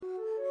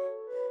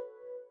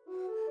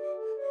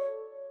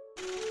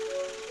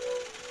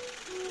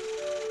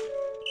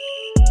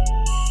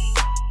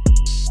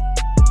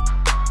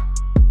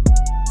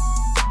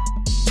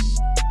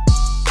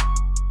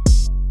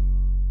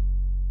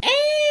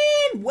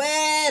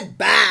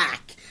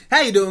How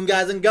you doing,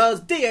 guys and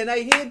girls?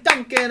 DNA here,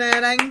 Duncan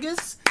and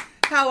Angus.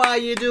 How are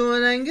you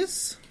doing,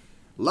 Angus?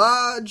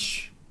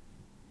 Large.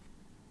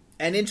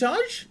 And in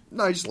charge?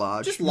 No, just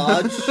large. Just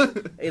large.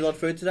 Eat a lot of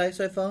food today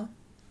so far?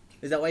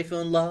 Is that why you're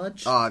feeling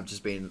large? Oh, I've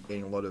just been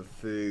eating a lot of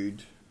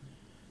food.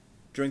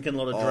 Drinking a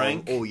lot of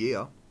drink? All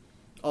year.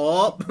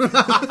 Oh.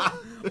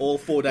 All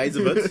 4 days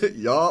of it?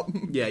 Yup.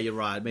 Yeah, you're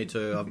right. Me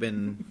too. I've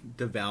been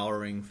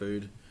devouring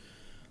food.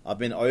 I've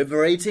been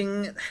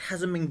overeating. It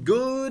hasn't been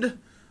good.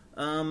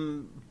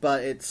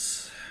 But it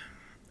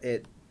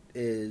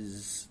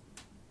is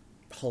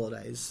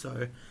holidays,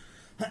 so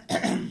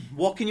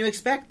what can you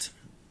expect?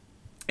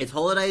 It's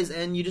holidays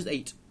and you just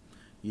eat.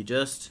 You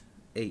just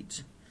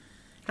eat.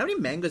 How many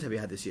mangoes have you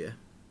had this year?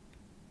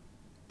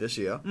 This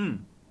year?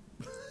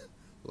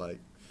 Like,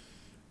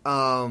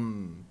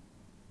 probably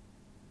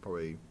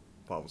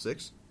 5 or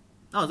 6.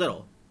 Oh, is that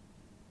all?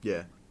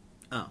 Yeah.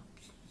 Oh.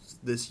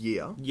 This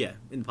year? Yeah,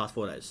 in the past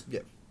 4 days.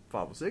 Yeah.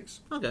 5 or 6.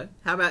 Okay.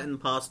 How about in the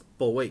past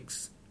 4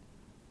 weeks?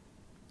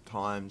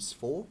 Times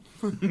 4?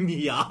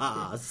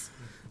 Yes.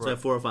 So Right.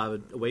 4 or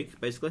 5 a week,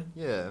 basically.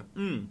 Yeah.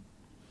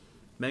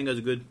 Mangoes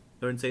are good.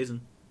 They're in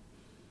season.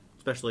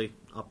 Especially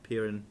up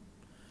here in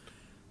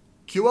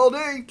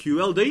QLD!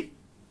 QLD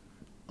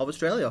of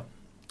Australia.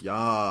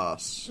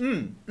 Yes.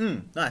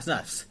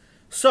 Nice.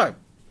 So,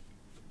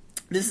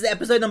 this is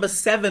episode number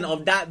 7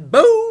 of that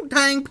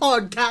Boo-Tang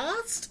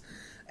podcast.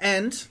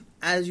 And,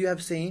 as you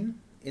have seen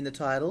in the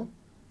title,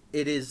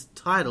 it is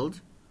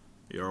titled,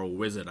 You're a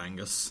Wizard,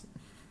 Angus.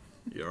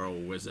 You're a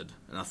wizard.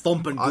 And a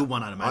thumping good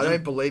one, I'd imagine. I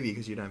don't believe you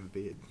because you don't have a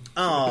beard.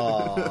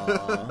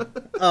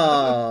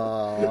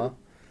 Aww.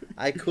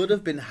 I could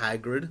have been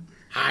Haggard.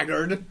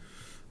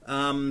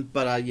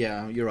 But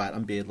yeah, you're right,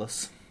 I'm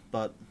beardless.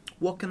 But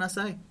what can I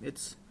say?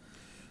 It's...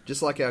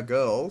 Just like our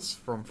girls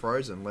from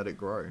Frozen, let it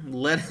grow.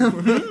 Yes.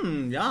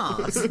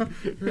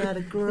 Let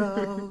it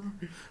grow.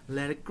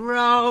 Let it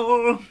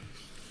grow.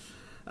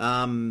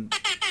 Don't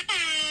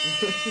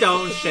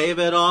shave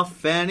it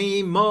off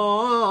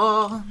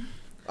anymore.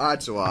 I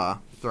had to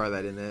throw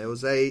that in there. It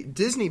was a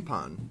Disney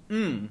pun.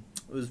 It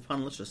was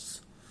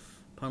punlicious.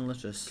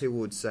 People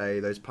would say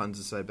those puns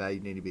are so bad you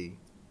need to be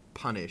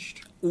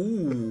punished.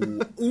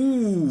 Ooh.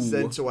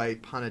 Sent to a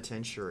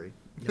penitentiary.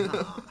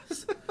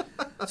 Yes.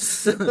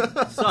 So,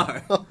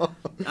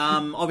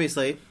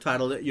 obviously,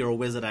 titled You're a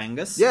Wizard,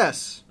 Angus.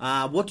 Yes.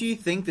 What do you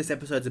think this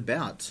episode's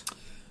about?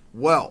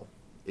 Well,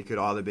 it could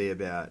either be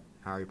about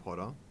Harry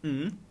Potter.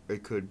 Mm-hmm.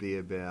 It could be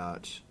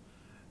about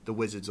the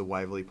Wizards of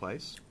Waverly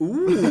Place.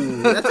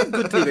 Ooh, that's a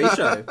good TV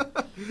show.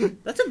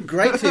 That's a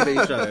great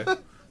TV show.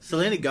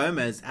 Selena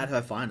Gomez at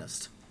her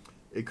finest.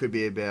 It could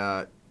be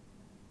about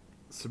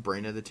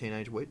Sabrina the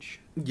Teenage Witch.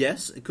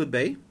 Yes, it could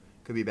be.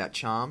 Could be about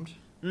Charmed.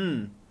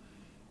 Charmed.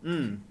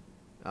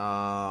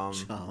 It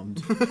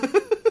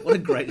What a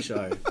great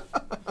show.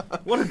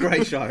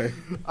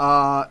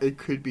 It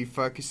could be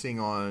focusing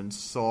on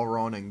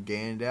Sauron and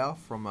Gandalf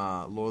from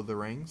Lord of the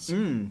Rings.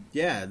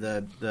 Yeah,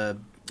 the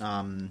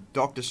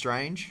Doctor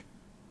Strange.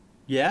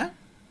 Yeah?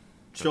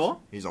 Sure.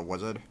 He's a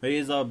wizard. He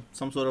is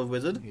some sort of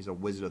wizard. He's a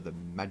wizard of the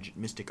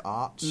mystic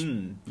arts.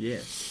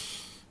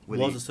 Yes. With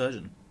Was a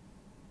surgeon.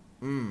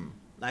 Mm.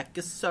 Like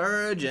a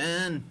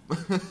surgeon.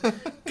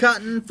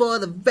 Cutting for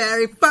the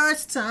very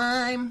first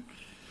time.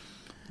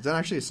 Is that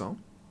actually a song?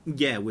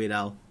 Yeah, Weird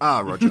Al. Ah,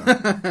 Roger.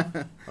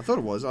 I thought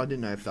it was. I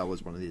didn't know if that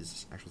was one of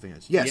his actual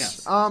things.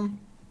 Yes.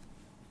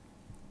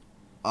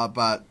 But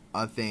I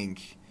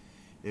think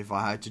if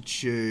I had to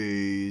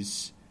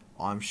choose,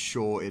 I'm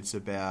sure it's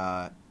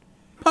about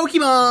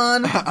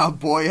Pokemon! a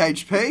boy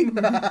HP.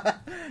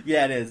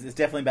 Yeah, it is. It's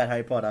definitely about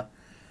Harry Potter.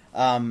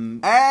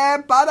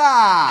 Harry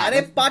Potter.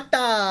 Harry Potter!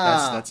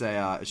 That's a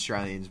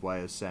Australian's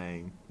way of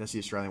saying. That's the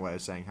Australian way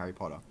of saying Harry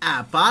Potter.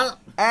 Apple.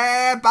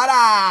 Harry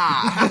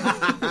Potter.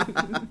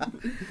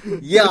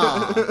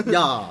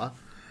 Yeah.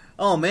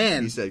 Oh,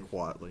 man. He said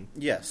quietly.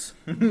 Yes.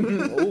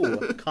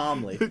 Ooh,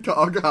 calmly.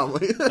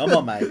 Calmly. Come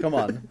on, mate. Come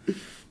on.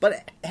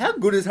 But how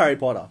good is Harry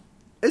Potter?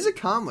 Is it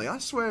calmly? I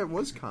swear it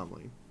was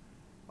calmly.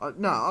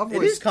 No, I've It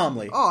always... is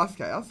calmly. Oh,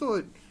 okay. I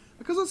thought...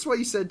 Because that's what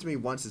you said to me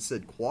once. It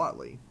said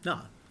quietly. No,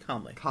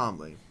 calmly.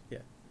 Calmly. Yeah.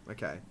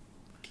 Okay.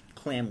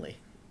 Clamly.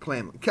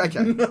 Clamly. Okay.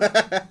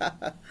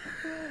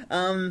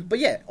 But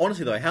yeah,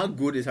 honestly though, how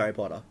good is Harry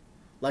Potter?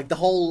 Like the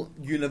whole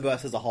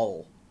universe as a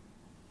whole.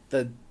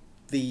 The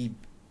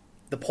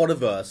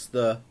Potterverse,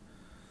 the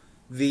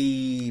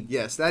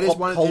Yes, that is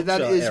one. culture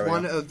That is area.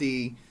 one of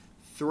the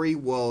 3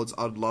 worlds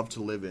I'd love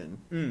to live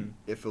in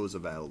if it was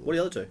available. What are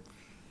the other 2?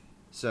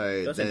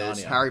 So Don't say there's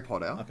Narnia. Harry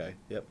Potter. Okay,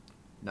 yep.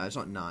 No, it's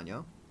not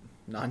Narnia.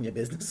 Narnia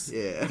business.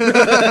 Yeah.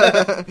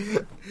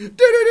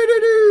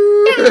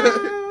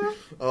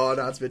 Oh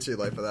no, it's a bit too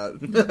late for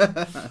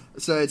that.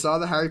 So it's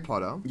either Harry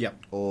Potter,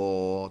 Yep.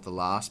 or The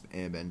Last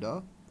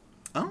Airbender,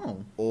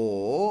 Oh.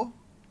 or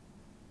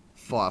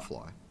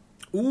Firefly.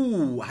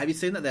 Ooh, have you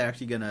seen that they're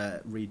actually going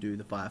to redo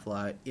the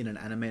Firefly in an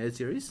animated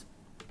series?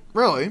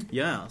 Really?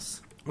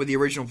 Yes. With the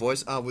original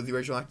voice, with the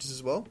original actors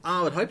as well?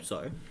 I would hope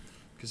so.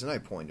 Because there's no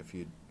point if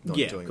you're not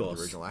Yeah, doing of it with course.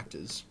 the original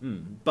actors.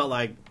 But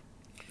like...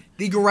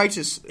 The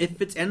greatest If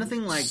it's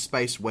anything like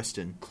space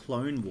western.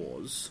 Clone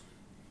Wars,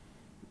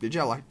 Do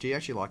you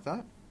actually like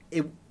that?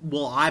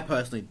 well, I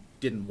personally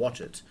didn't watch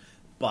it,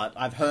 but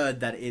I've heard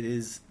that it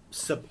is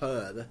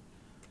superb.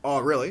 Oh,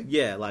 really?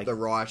 Yeah, like The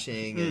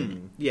writing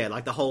and... yeah,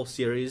 like the whole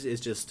series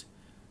is just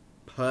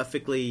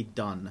perfectly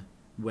done,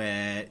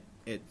 where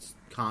it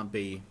can't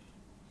be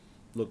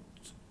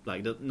looked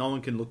like no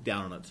one can look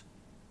down on it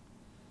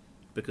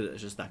because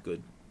it's just that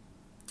good.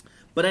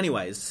 But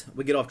anyways,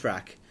 we get off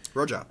track.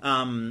 Roger.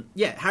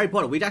 Yeah, Harry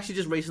Potter. We'd actually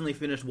just recently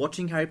finished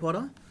watching Harry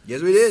Potter.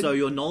 Yes, we did. So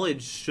your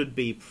knowledge should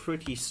be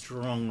pretty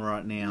strong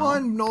right now. My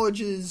knowledge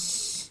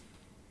is...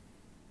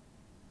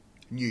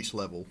 Newt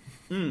level.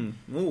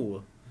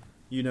 Ooh.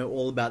 You know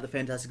all about the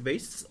Fantastic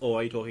Beasts,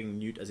 or are you talking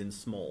Newt as in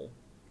small?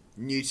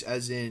 Newt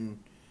as in...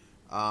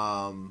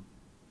 Scamander?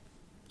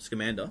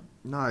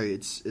 No,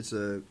 it's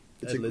a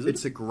lizard?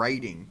 it's a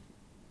grading.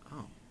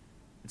 Oh.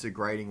 It's a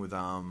grading with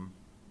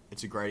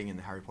it's a grading in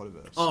the Harry Potter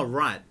verse. Oh,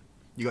 right.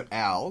 You got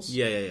owls.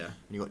 Yeah. And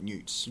you got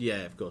newts.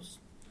 Yeah, of course.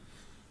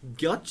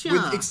 Gotcha.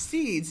 With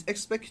exceeds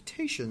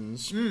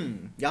expectations.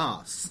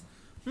 Yes.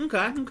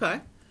 Okay.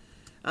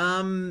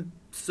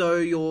 So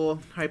your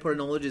Harry Potter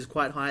knowledge is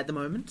quite high at the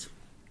moment.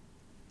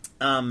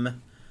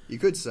 You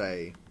could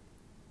say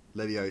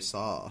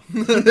Leviosa.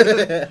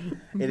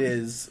 It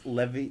is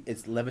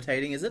it's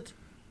levitating, is it?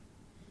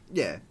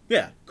 Yeah.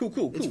 Yeah.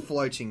 Cool. It's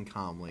floating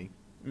calmly.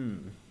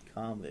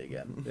 Calmly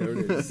again. There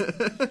it is.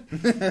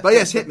 But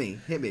yes, hit me.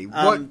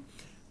 What?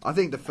 I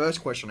think the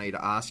first question I need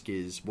to ask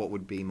is, what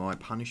would be my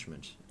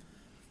punishment?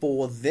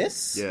 For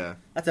this? Yeah.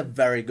 That's a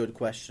very good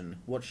question.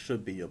 What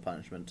should be your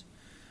punishment?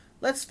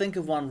 Let's think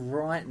of one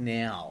right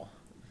now.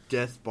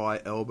 Death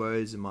by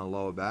elbows in my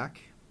lower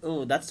back.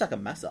 Oh, that's like a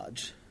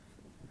massage.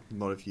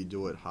 Not if you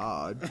do it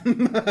hard.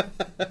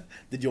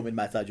 Did you want me to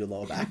massage your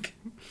lower back?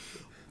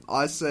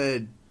 I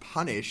said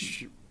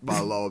punish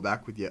my lower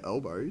back with your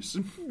elbows.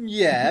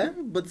 Yeah,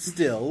 but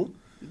still.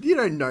 You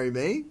don't know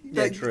me.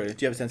 Yeah, true. Do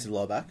you have a sensitive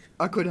lower back?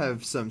 I could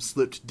have some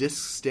slipped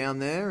discs down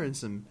there and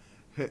some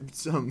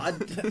Some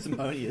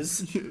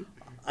hernias.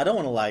 I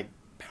don't want to,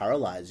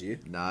 paralyze you.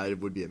 No, it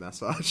would be a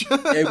massage.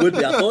 It would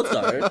be.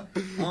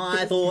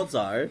 I thought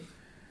so.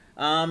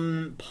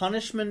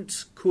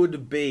 Punishment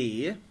could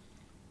be...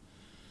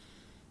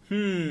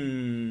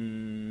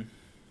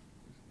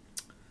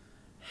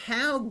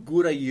 How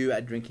good are you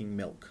at drinking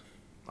milk?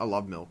 I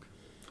love milk.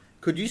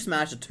 Could you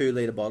smash a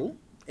 2-litre bottle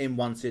in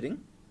one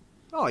sitting?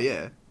 Oh,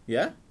 yeah.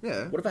 Yeah?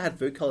 Yeah. What if I had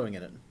food colouring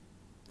in it?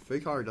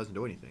 Food colour doesn't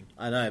do anything.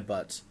 I know,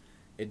 but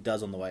it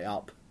does on the way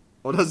up.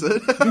 Or does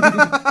it?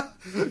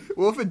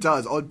 Well, if it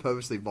does, I'd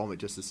purposely vomit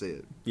just to see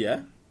it.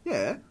 Yeah?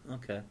 Yeah.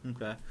 Okay.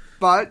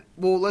 But,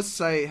 let's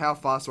say, how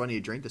fast do I need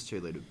to drink this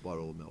 2-litre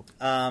bottle of milk?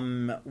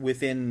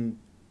 Within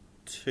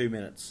 2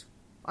 minutes.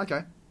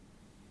 Okay.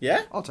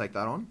 Yeah? I'll take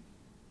that on.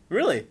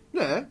 Really?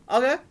 Yeah.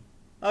 Okay.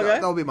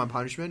 That'll be my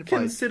punishment.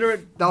 Consider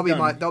it That'll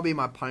done. be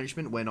my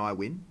punishment when I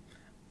win.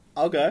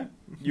 Okay.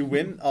 You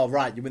win? Oh,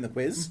 right. You win the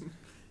quiz?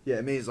 Yeah,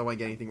 it means I won't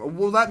get anything wrong.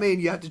 Will that mean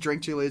you have to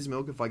drink 2 litres of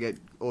milk if I get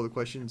all the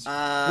questions?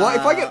 Well,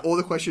 if I get all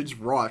the questions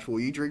right, will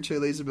you drink 2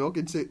 litres of milk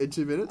in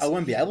 2 minutes? I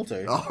won't be able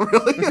to. Oh,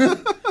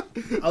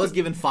 really? I was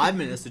given 5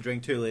 minutes to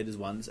drink 2 litres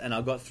once, and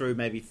I got through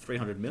maybe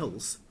 300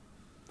 mils.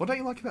 What don't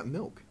you like about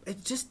milk?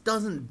 It just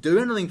doesn't do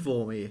anything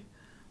for me.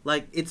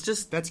 It's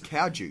just... That's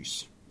cow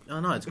juice. Oh,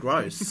 no, it's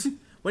gross.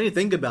 When you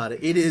think about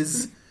it, it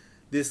is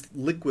this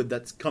liquid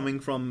that's coming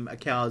from a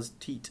cow's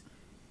teat.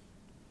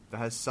 That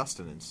has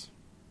sustenance.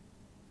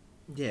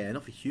 Yeah,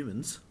 not for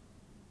humans.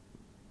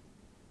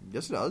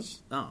 Yes, it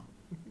does. Oh.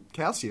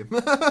 Calcium.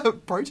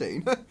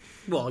 Protein.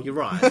 Well, you're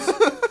right.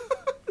 I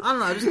don't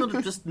know,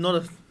 just not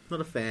a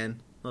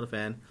fan. Not a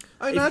fan.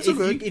 Oh, no, that's all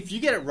good. If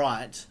you get it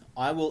right,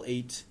 I will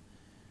eat...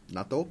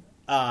 Natto?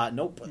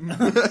 Nope.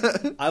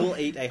 I will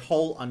eat a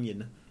whole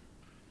onion.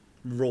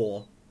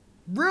 Raw.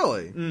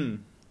 Really?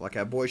 Like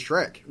our boy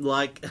Shrek.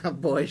 Like a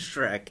boy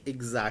Shrek.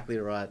 Exactly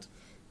right.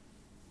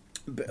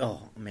 But,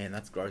 oh, man,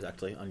 that's gross,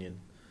 actually. Onion.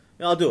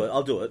 Yeah, I'll do it.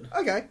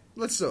 Okay,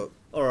 let's do it.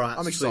 Alright.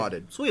 I'm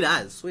excited. Sweet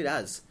as.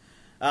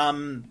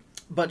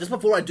 But just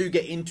before I do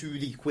get into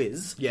the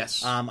quiz...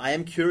 Yes. I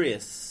am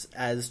curious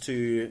as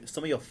to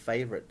some of your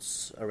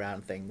favourites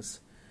around things.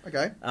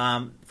 Okay.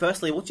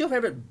 Firstly, what's your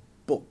favourite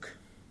book?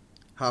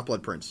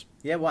 Half-Blood Prince.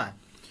 Yeah, why?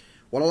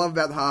 What I love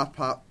about the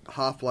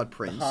Half-Blood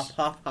Prince...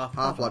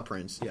 Half-Blood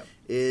Prince. Yep.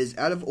 Is,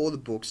 out of all the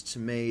books, to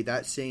me,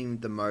 that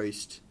seemed the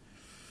most...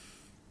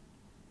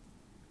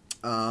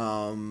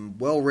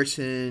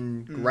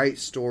 well-written, great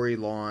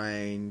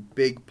storyline,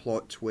 big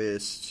plot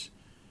twist.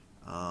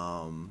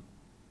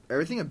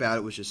 Everything about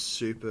it was just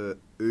super,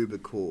 uber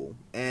cool.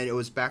 And it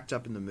was backed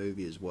up in the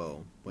movie as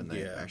well, when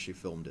they actually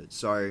filmed it.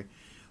 So,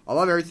 I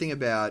love everything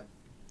about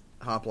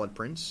Half-Blood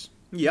Prince.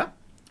 Yeah.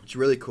 It's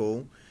really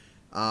cool.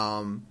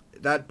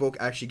 That book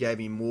actually gave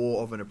me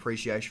more of an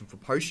appreciation for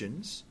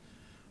potions.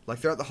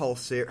 Throughout the whole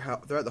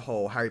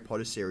Harry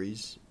Potter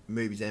series,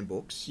 movies and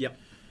books. Yep.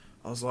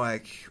 I was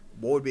like,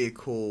 what would be a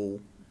cool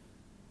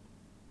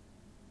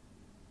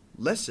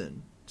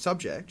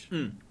subject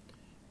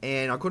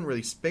and I couldn't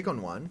really speak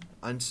on one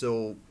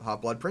until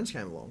Half-Blood Prince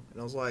came along, and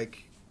I was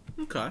like,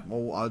 Okay.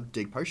 well, I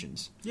dig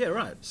potions. Yeah,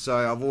 right.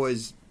 So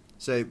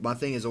my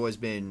thing has always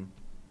been,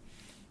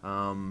 if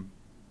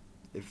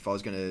I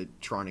was going to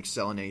try and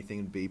excel in anything,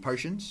 it'd be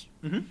potions.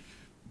 Mm-hmm.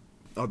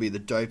 I'll be the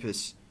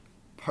dopest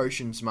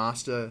potions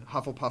master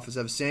Hufflepuff has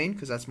ever seen,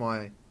 because that's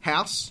my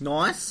house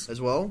Nice.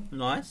 as well.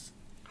 Nice.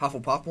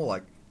 Hufflepuff, more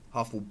like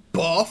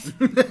Hufflepuff.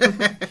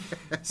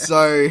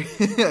 so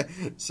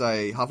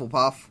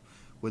Hufflepuff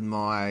with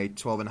my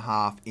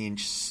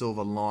 12.5-inch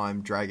silver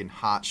lime dragon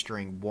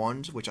heartstring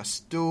wand, which I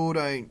still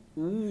don't,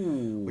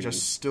 Ooh.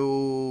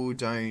 still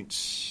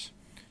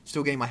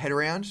getting my head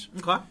around.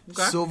 Okay.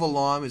 Silver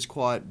lime is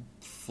quite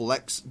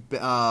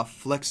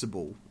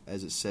flexible,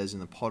 as it says in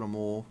the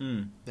Pottermore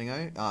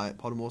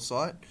Pottermore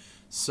site.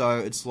 So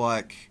it's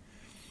like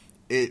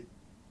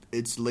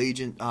its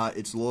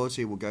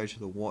loyalty will go to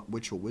the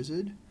witch or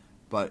wizard,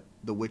 but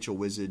the witch or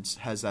wizard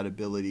has that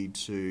ability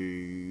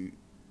to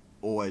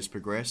always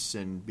progress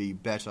and be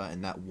better,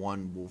 and that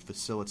one will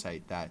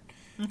facilitate that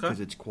because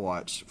it's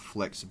quite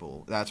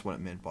flexible. That's what it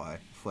meant by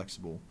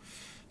flexible.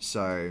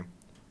 So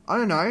I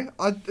don't know.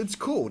 It's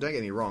cool. Don't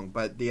get me wrong,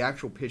 but the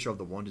actual picture of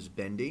the wand is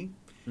bendy,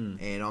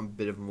 and I'm a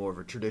bit of more of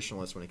a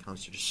traditionalist when it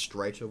comes to just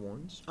straighter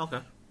wands.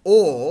 Okay.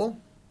 Or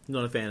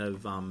Not a fan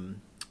of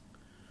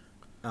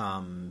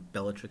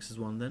Bellatrix's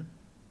one then.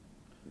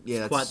 yeah,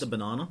 It's quite the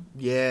banana.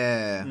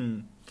 yeah.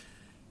 Mm.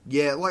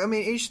 Yeah, like, I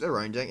mean, each their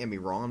own, don't get me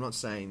wrong. I'm not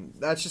saying...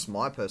 That's just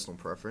my personal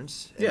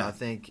preference. And Yeah. I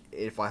think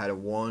if I had a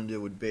wand, it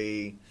would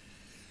be,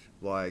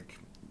 like...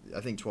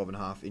 I think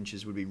 12.5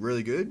 inches would be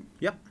really good.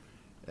 Yep.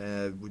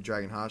 With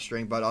dragon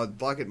heartstring. But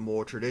I'd like it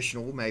more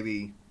traditional,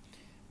 maybe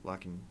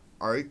like an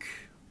oak.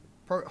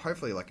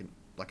 Hopefully like an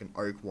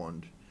oak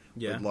wand.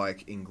 Yeah. With,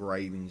 like,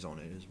 engravings on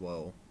it as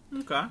well.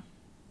 Okay.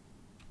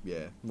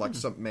 Yeah. Like,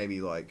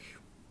 maybe, like...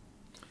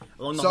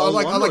 Along the So whole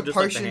I wand, or like just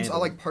potions. Like the I handle?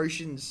 like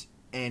potions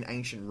and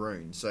ancient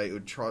runes. So it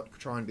would try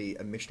and be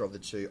a mixture of the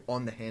two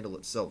on the handle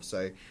itself.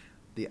 So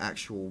the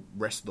actual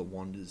rest of the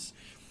wand is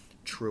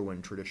true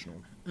and traditional.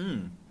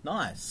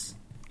 Nice.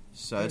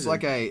 So it's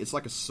like a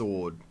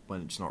sword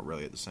when it's not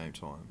really at the same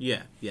time.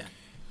 Yeah.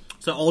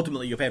 So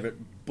ultimately, your favorite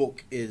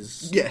book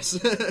is Yes,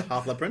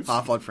 Half-Blood Prince.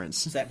 Half-Blood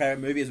Prince. Is that favorite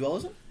movie as well?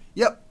 Is it?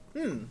 Yep.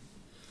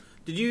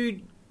 Did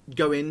you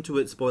go into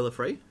it spoiler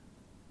free?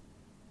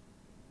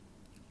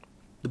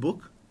 The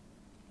book,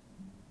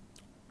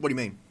 What do you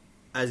mean?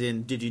 as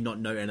in, did you not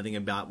know anything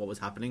about what was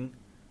happening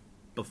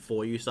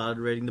before you started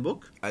reading the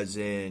book? As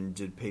in,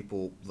 did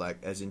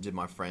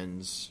my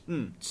friends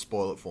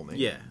spoil it for me?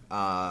 Yeah.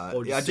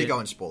 Or Yeah, I just did sit- go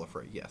in spoiler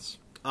free. Yes.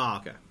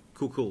 Ah, okay.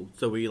 Cool.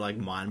 So were you like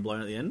mind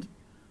blown at the end?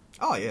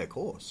 Oh yeah, of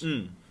course.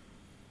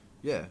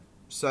 Yeah.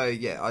 So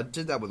yeah, I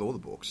did that with all the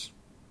books,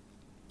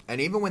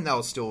 and even when they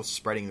were still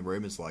spreading the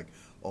rumors, like,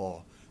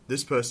 oh,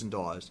 this person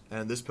dies,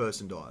 and this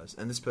person dies,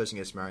 and this person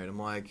gets married. I'm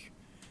like,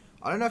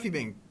 I don't know if you're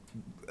being,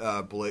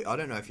 I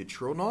don't know if you're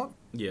true or not.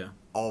 Yeah.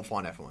 I'll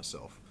find out for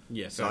myself.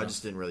 Yeah. So fair I enough.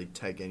 just didn't really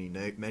take any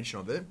mention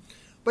of it.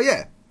 But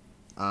yeah,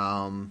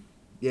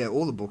 yeah,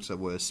 all the books that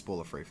were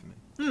spoiler free for me.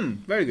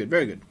 Very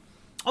good.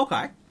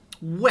 Okay.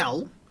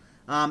 Well,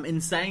 in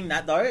saying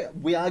that though,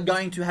 we are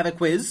going to have a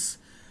quiz.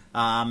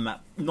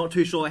 Not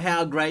too sure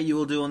how great you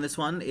will do on this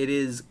one. It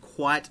is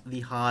quite the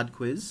hard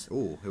quiz.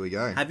 Oh, here we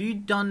go. Have you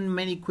done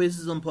many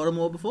quizzes on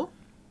Pottermore before?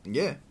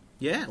 Yeah,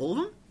 Yeah, all of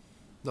them?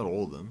 not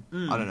all of them.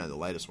 I don't know the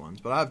latest ones,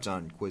 but I've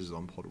done quizzes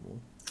on Pottermore.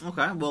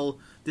 Okay, well,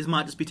 this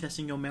might just be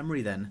testing your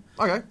memory then.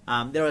 Okay.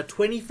 There are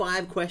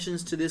 25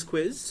 questions to this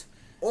quiz.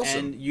 Awesome.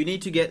 And you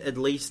need to get at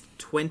least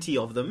 20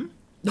 of them.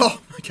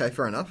 Oh, okay,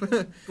 fair enough.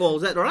 Well,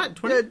 is that right?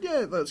 20?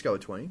 yeah, let's go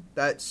with 20.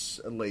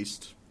 That's at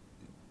least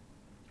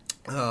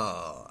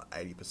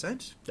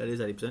 80%. That is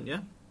 80%, yeah?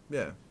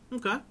 Yeah.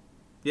 Okay.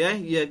 Yeah,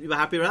 you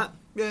happy with that?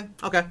 Yeah.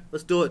 Okay,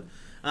 let's do it.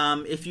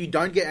 If you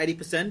don't get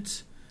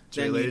 80%,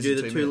 then you liters do in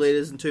the 2 2 minutes.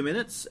 liters in 2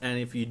 minutes. And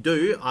if you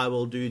do, I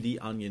will do the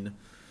onion.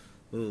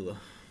 Ugh.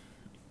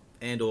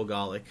 And or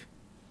garlic.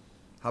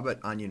 How about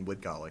onion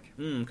with garlic?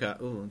 Okay.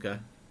 Ooh, okay.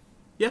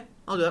 Yeah,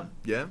 I'll do that.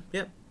 Yeah.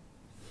 Yep.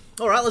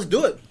 All right, let's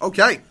do it.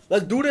 Okay.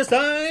 Let's do this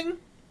thing.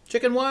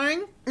 Chicken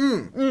wang.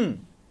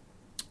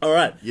 All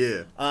right.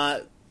 Yeah.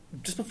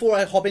 Just before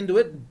I hop into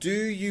it, do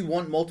you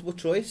want multiple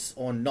choice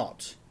or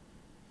not?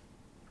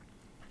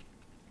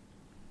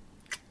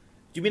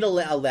 Do you mean to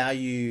allow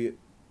you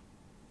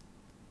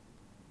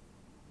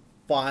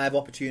 5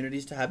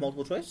 opportunities to have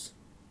multiple choice?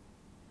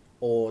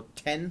 Or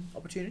 10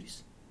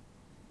 opportunities?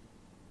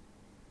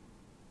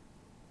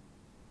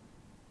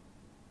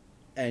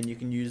 And you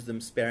can use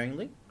them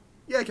sparingly?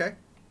 Yeah, okay.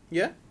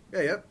 Yeah?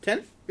 Yeah.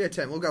 10? Yeah,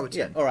 10. We'll go with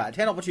 10. Yeah, alright,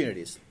 10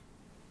 opportunities.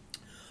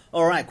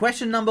 Alright,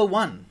 question number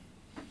 1.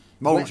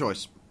 Multiple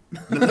choice.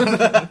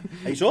 Are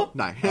you sure?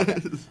 No. Okay.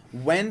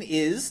 When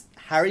is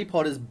Harry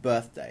Potter's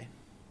birthday?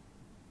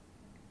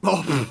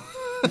 Oh.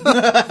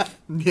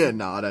 Yeah,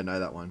 no, I don't know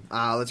that one.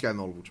 Let's go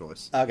multiple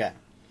choice. Okay.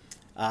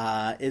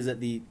 Is it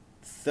the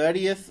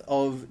 30th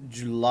of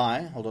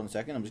July? Hold on a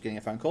second, I'm just getting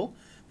a phone call.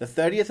 The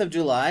 30th of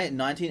July,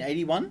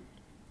 1981.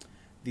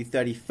 the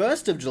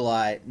 31st of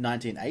July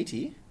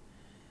 1980,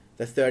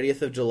 the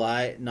 30th of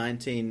July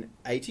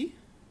 1980,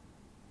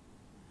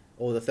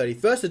 or the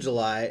 31st of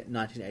July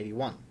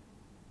 1981?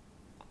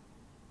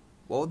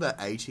 What were the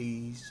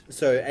 80s?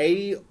 So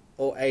 80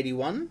 or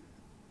 81?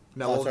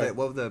 No, Oh, what sorry.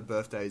 were the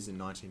birthdays in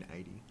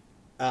 1980?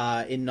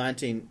 In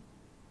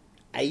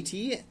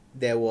 1980,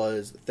 there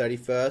was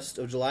 31st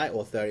of July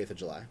or 30th of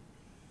July.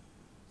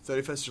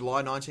 31st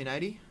July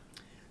 1980?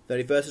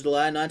 31st of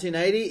July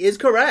 1980 is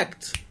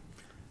correct.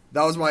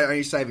 That was my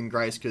only saving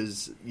grace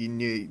because you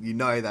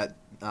know that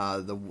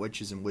the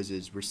Witches and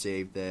Wizards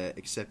received their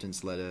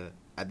acceptance letter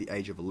at the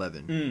age of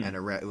 11, and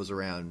it was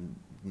around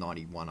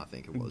 91, I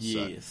think it was.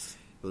 Yes.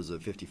 So it was a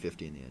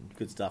 50-50 in the end.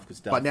 Good stuff, good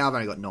stuff. But now I've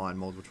only got 9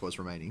 multiple choice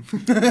remaining.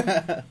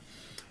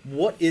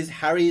 What is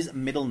Harry's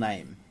middle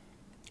name?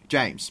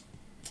 James.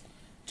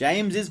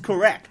 James is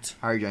correct.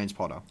 Harry James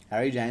Potter.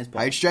 Harry James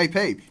Potter.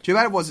 HJP. Too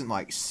bad it wasn't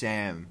like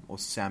Sam or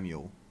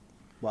Samuel.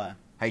 Why?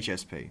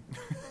 HSP.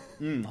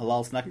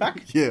 Halal snack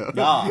pack? Yeah.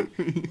 Ah.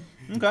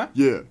 Okay.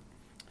 Yeah.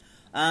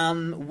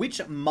 Which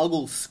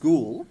Muggle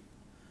school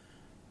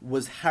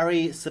was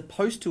Harry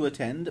supposed to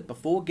attend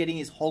before getting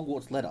his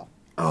Hogwarts letter?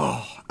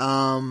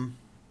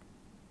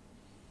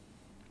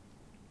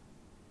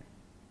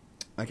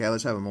 Okay,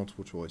 let's have a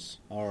multiple choice.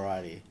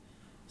 Alrighty.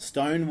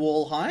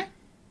 Stonewall High,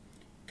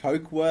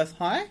 Cokeworth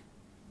High,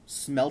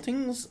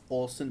 Smeltings,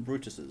 or St.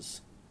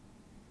 Brutus's?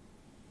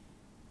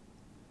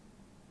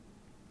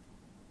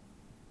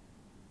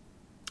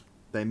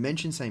 They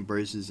mentioned St.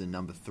 Bruce's in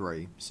number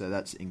 3, so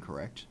that's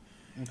incorrect.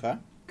 Okay.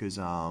 Because,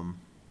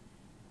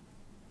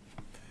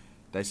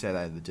 they say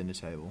they're at the dinner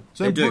table.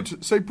 They do.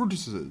 St.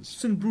 Brutus's.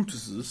 St.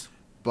 Brutus's.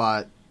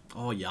 But,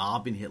 Oh yeah,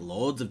 I've been hit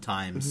loads of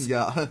times.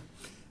 yeah.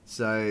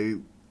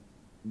 So,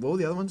 what were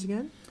the other ones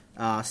again?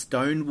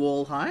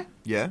 Stonewall High,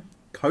 Yeah.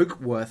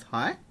 Cokeworth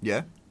High,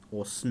 Yeah.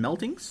 or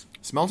Smeltings?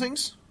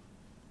 Smeltings?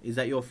 Is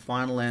that your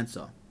final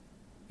answer?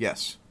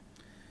 Yes.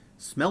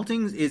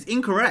 Smeltings is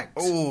incorrect.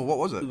 Oh, what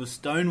was It it? was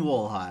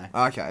Stonewall High.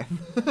 Okay.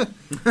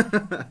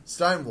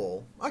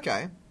 Stonewall.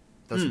 Okay.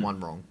 That's one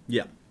wrong.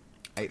 Yeah.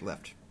 8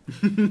 left.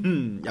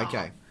 Yeah.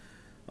 Okay.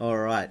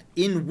 Alright.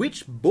 In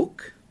which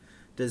book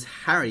does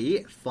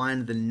Harry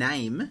find the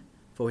name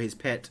for his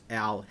pet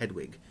owl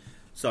Hedwig?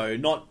 So,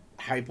 not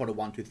Harry Potter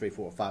 1, 2, 3,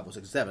 4, 5, or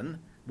 6, 7.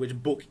 Which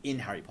book in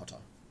Harry Potter?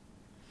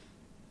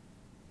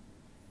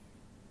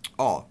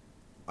 Oh.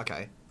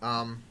 Okay.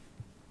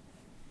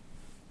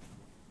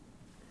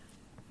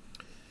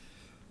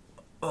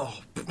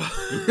 Oh.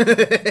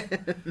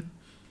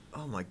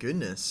 Oh my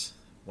goodness.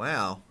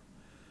 Wow.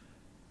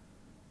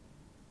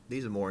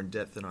 These are more in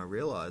depth than I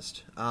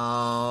realized.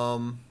 I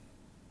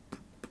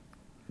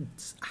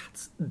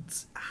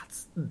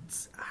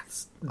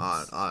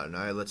don't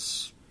know.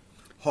 Let's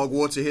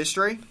Hogwarts of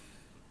history.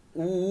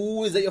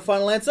 Ooh, is that your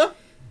final answer?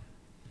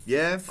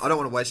 Yeah, I don't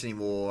want to waste any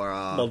more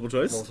Multiple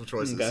choice? Multiple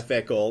choices. Okay,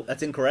 fair call.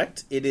 That's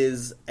incorrect. It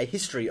is A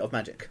History of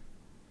Magic.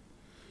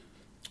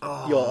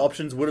 Oh, Your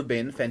options would have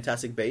been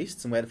Fantastic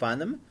Beasts and Where to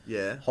Find Them,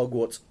 yeah.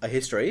 Hogwarts, A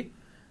History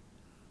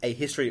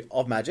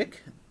of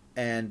Magic,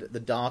 and The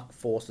Dark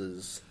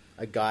Forces,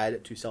 A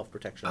Guide to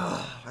Self-Protection.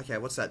 Okay,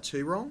 what's that?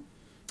 2 wrong?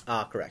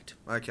 Correct.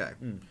 Okay.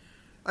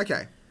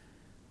 Okay.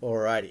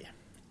 Alrighty.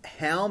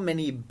 How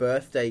many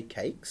birthday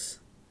cakes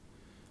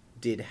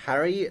did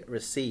Harry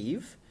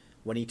receive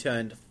when he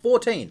turned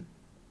 14?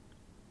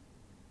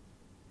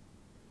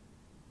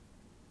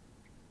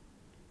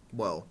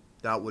 Well,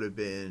 that would have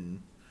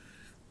been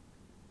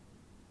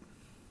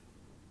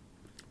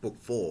book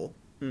 4.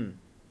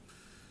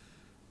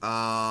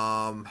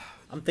 I'm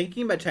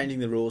thinking about changing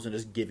the rules and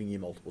just giving you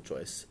multiple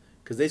choice,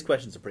 because these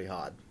questions are pretty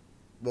hard.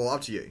 Well,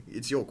 up to you.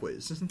 It's your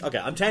quiz. Okay,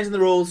 I'm changing the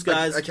rules,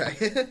 guys.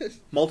 Okay.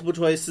 Multiple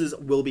choices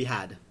will be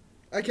had.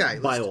 Okay.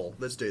 By all.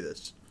 Let's do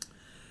this.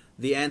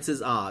 The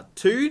answers are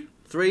 2,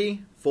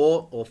 3,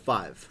 4, or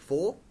 5.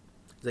 4?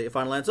 Is that your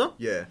final answer?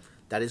 Yeah.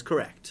 That is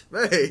correct.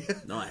 Hey.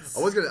 Nice.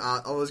 I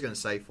was gonna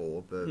say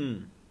 4, but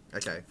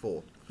okay,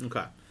 4.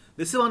 Okay.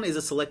 This one is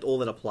a select all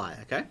that apply,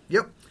 okay?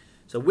 Yep.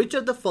 So which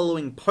of the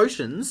following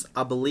potions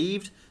are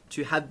believed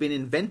to have been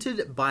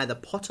invented by the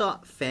Potter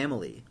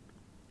family?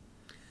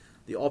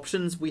 The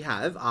options we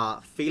have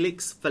are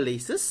Felix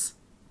Felicis,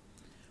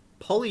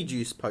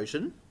 Polyjuice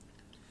Potion,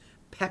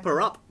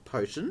 Pepper Up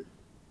Potion,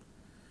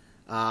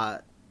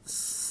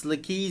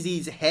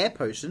 Sleekeasy's Hair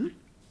Potion,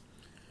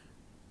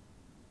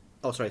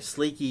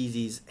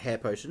 Sleekeasy's Hair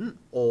Potion,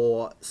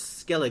 or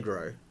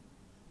Skelegro.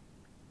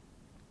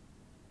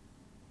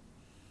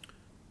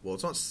 Well,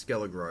 it's not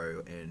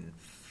Skelegro and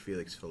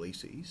Felix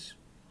Felicis.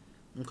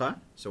 Okay.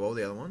 So what were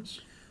the other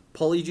ones?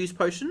 Polyjuice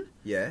Potion,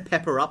 Yeah.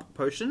 Pepper Up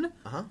Potion,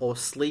 Uh-huh. or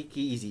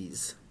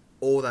Sleekeasy's.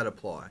 All that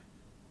apply.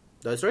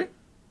 Those three?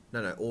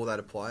 No, all that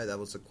apply. That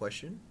was the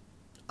question.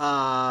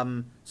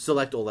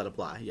 Select all that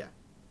apply, yeah.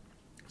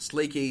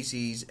 Sleek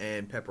Easies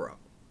and Pepper Up.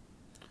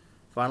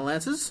 Final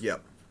answers?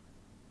 Yep.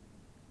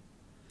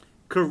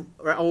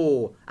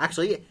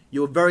 Actually,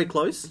 you were very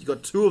close. You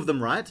got 2 of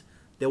them right.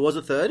 There was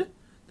a third.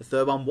 The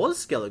third one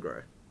was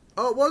Skelegro.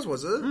 Oh, it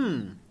was it?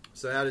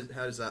 So how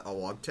does that? Oh,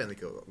 well, I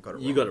technically got it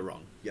wrong. You got it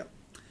wrong. Yep.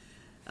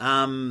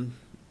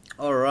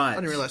 All right. I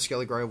didn't realise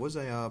Skelly Grey was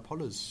a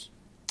Potter's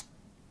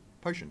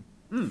potion.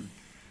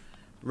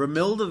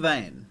 Romilda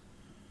Vane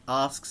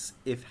asks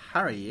if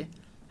Harry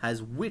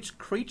has which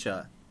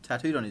creature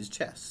tattooed on his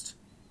chest.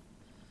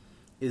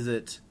 Is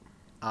it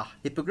a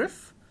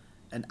hippogriff,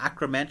 an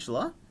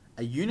acromantula,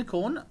 a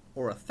unicorn,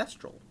 or a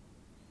thestral?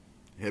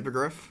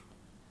 Hippogriff.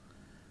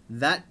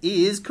 That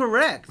is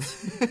correct.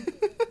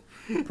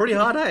 Pretty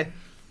hard, eh?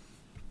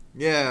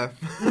 Yeah,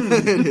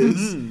 it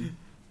is.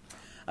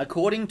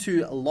 According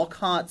to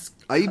Lockhart's...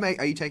 Are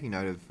you taking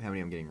note of how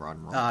many I'm getting right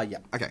and wrong? Yeah.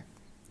 Okay.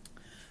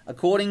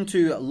 According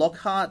to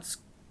Lockhart's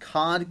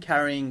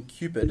card-carrying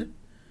Cupid,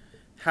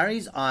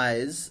 Harry's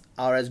eyes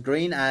are as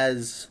green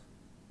as...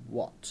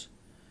 what?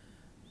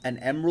 An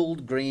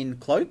emerald green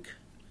cloak,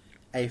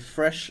 a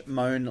fresh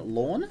mown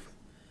lawn,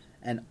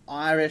 an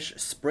Irish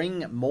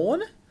spring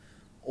morn,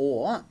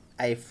 or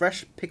a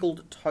fresh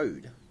pickled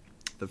toad?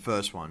 The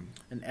first one.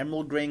 An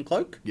emerald green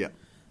cloak? Yeah.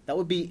 That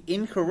would be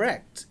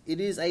incorrect.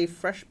 It is a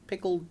fresh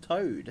pickled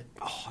toad.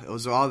 Oh, it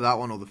was either that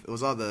one or it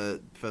was either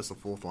the first or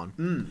fourth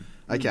one.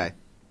 Okay.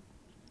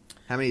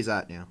 How many is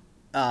that now?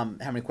 How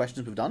many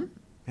questions we've done?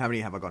 How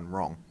many have I gotten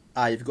wrong?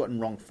 You've gotten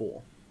wrong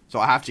 4. So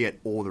I have to get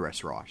all the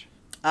rest right.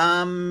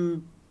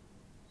 Do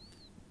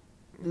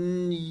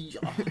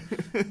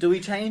we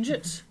change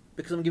it?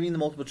 Because I'm giving you the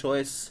multiple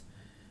choice,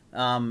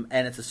 and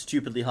it's a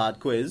stupidly hard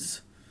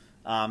quiz.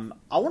 I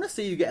want to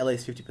see you get at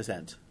least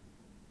 50%.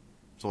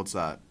 So what's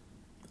that?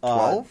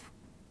 12?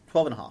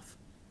 12 and a half.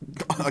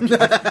 Okay.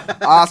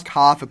 Ask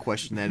half a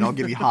question then. I'll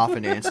give you half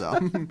an answer.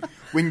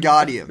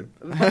 Wingardium.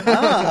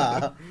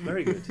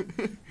 Very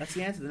good. That's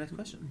the answer to the next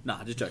question.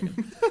 Nah, just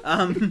joking.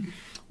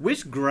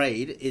 Which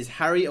grade is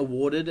Harry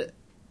awarded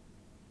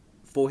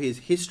for his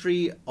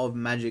History of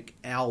Magic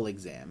OWL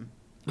exam?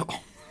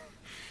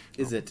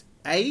 Is it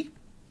A,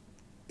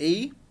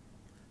 E,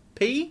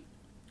 P,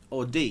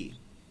 or D?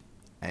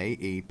 A,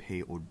 E,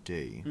 P, or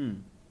D?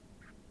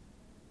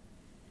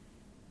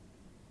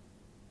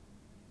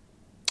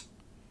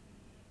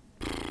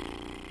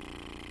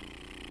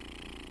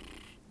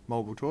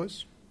 Multiple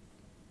choice?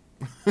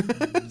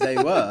 They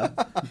were.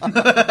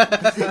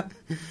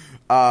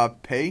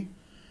 P?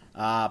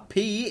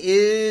 P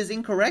is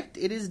incorrect.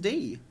 It is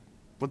D.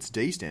 What's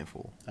D stand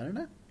for? I don't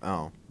know.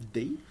 Oh.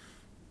 D?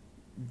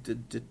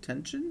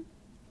 Detention?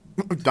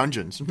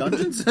 Dungeons.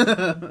 Dungeons?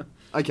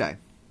 Okay.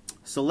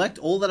 Select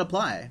all that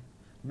apply.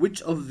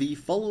 Which of the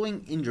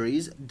following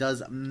injuries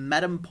does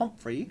Madame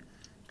Pomfrey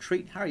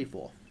treat Harry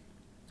for?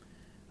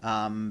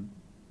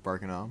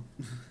 Broken arm.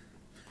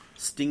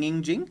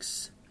 Stinging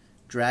jinx,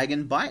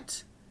 dragon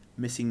bite,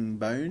 missing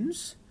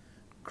bones,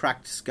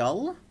 cracked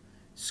skull,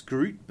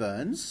 scroot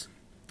burns,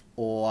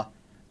 or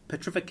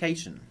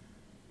petrification?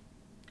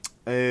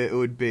 It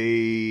would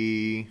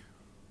be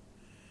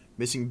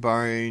missing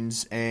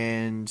bones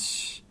and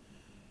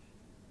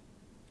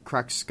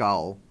cracked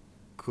skull.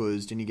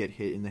 Because didn't you get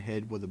hit in the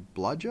head with a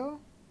bludger?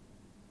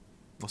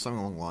 Or something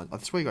along the lines. I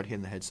swear you got hit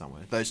in the head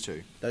somewhere. Those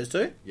two. Those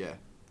two? Yeah.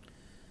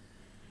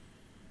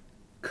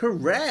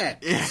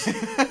 Correct.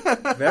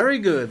 Very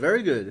good,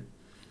 very good.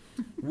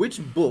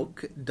 Which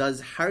book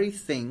does Harry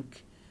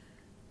think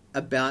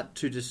about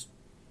to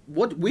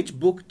which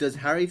book does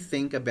Harry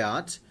think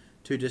about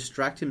to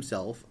distract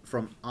himself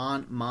from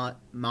Aunt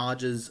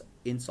Marge's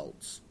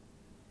insults?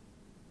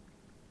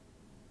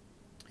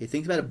 He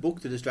thinks about a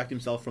book to distract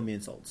himself from the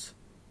insults.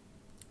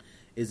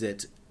 Is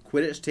it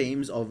Quidditch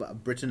Teams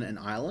of Britain and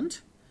Ireland,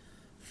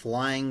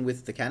 Flying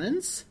with the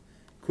Cannons,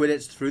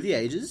 Quidditch Through the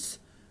Ages,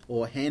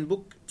 or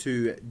Handbook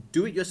to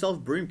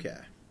Do-It-Yourself Broom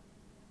Care?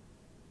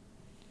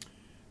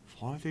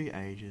 Flying Through the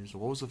Ages.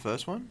 What was the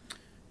first one?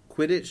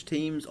 Quidditch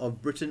Teams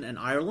of Britain and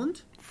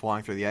Ireland.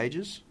 Flying Through the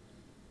Ages.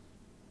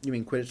 You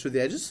mean Quidditch Through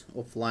the Ages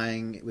or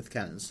Flying with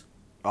Cannons?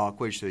 Oh,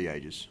 Quidditch Through the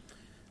Ages.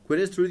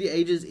 Quidditch Through the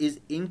Ages is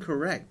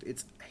incorrect.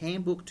 It's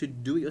Handbook to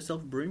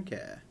Do-It-Yourself Broom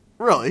Care.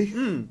 Really?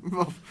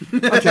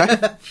 Okay.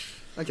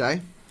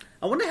 Okay.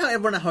 I wonder how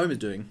everyone at home is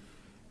doing.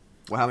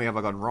 Well, how many have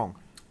I gotten wrong?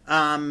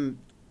 7.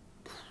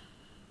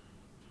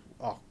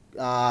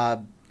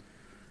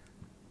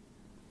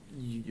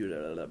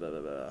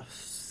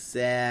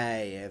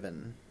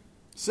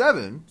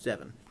 7?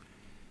 7.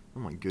 Oh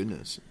my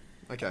goodness.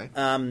 Okay.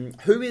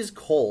 Who is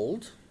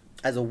called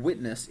as a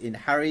witness in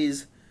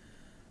Harry's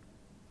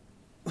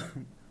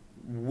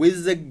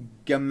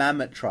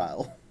Wizengamot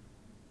trial?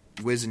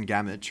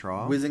 Wizengamot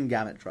trial?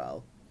 Wizengamot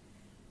trial.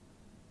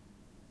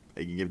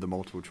 You can give the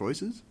multiple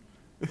choices?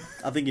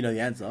 I think you know the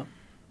answer.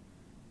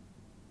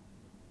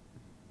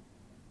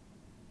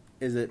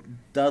 Is it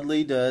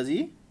Dudley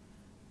Dursley,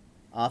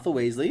 Arthur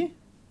Weasley,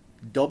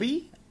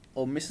 Dobby,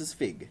 or Mrs.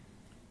 Fig?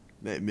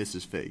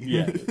 Mrs. Fig.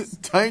 Yeah, it is.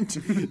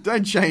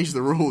 Don't change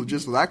the rule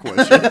just for that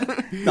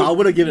question. No, I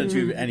would have given it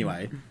to you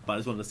anyway, but I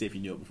just wanted to see if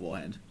you knew it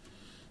beforehand.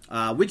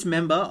 Which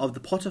member of the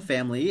Potter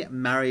family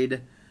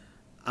married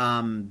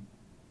Thingy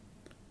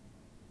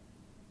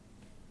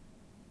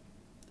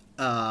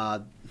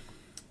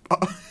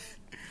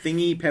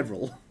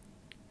Peveril?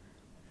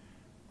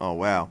 Oh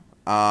wow.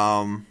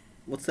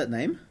 What's that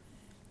name?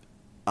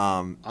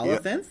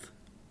 Elephanth?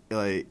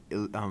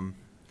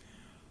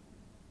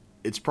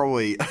 It's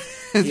probably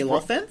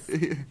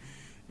Elephanth?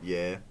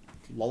 Yeah.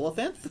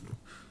 Lolophanth?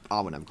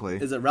 I wouldn't have a clue.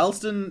 Is it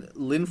Ralston,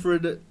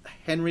 Linford,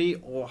 Henry,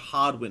 or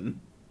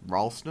Hardwin?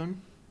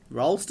 Ralston?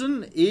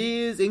 Ralston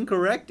is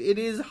incorrect. It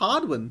is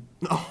Hardwin.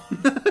 Oh.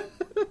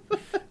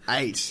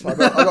 8. I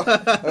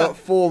got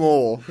 4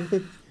 more.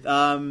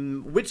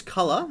 Which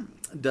colour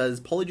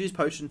does Polyjuice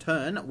Potion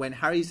turn when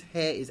Harry's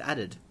hair is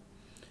added?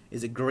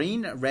 Is it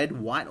green, red,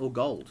 white, or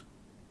gold?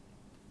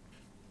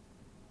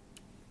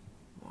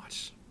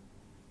 What?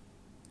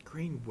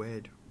 Green,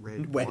 red,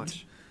 Red.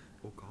 white,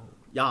 or gold?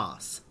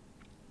 Yas.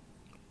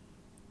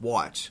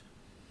 White.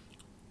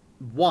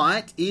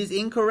 White is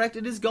incorrect.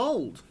 It is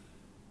gold.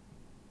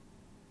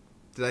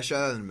 Did they show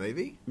that in the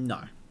movie?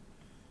 No.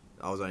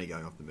 I was only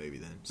going off the movie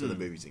then, so the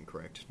movie's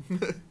incorrect.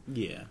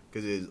 Yeah.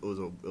 Because it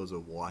was a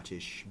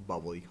whitish,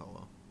 bubbly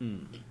colour.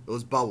 It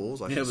was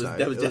bubbles, I should say.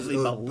 There was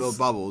definitely bubbles. There were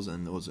bubbles,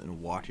 and it was in a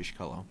whitish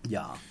colour.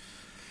 Yeah.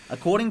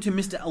 According to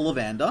Mr.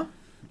 Ollivander,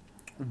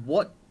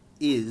 what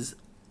is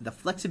the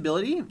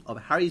flexibility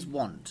of Harry's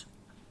wand?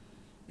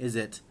 Is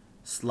it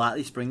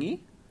slightly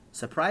springy,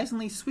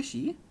 surprisingly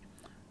swishy,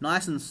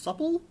 nice and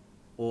supple,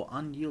 or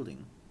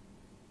unyielding?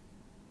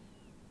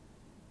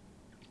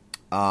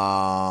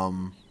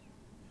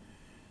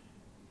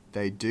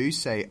 They do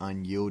say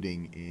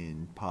unyielding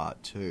in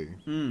part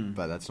 2,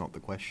 but that's not the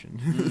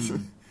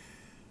question.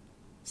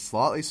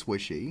 Slightly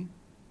squishy,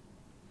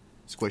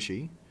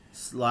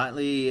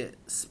 Slightly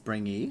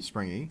springy,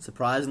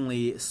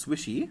 surprisingly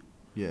swishy,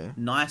 yeah,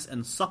 nice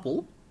and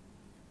supple,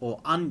 or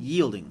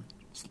unyielding?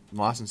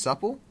 nice and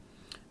supple.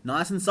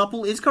 Nice and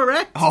supple is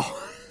correct.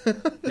 Oh,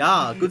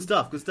 Yeah, good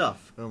stuff, good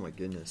stuff. oh my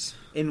goodness.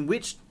 In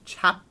which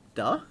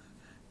chapter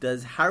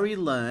does Harry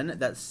learn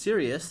that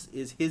Sirius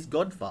is his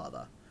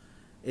godfather?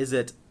 Is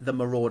it the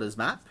Marauder's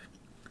Map,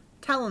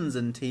 Talons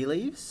and Tea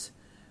Leaves,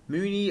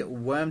 Moony,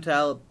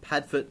 Wormtail,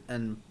 Padfoot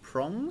and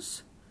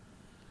Prongs,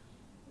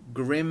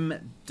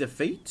 Grim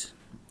Defeat,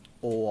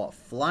 or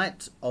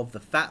Flight of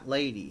the Fat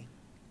Lady?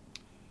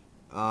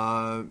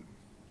 Moony,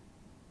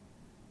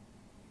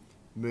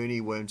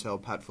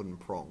 Wormtail, Padfoot, and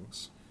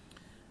Prongs.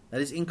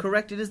 That is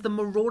incorrect. It is the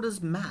Marauder's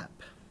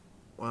Map.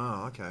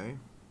 Wow, okay.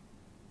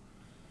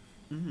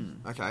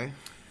 Okay.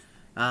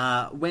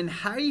 When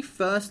Harry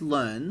first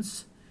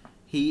learns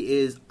he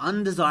is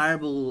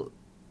undesirable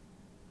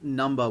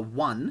number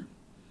 1,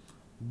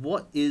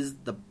 what is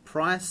the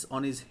price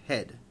on his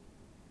head?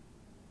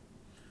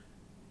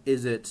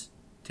 Is it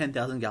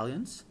 10,000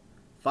 galleons,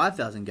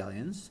 5,000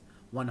 galleons,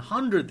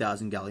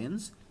 100,000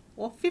 galleons,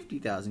 or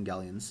 50,000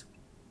 galleons?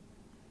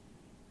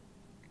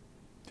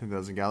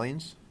 10,000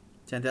 galleons?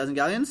 10,000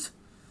 galleons?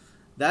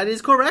 That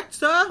is correct,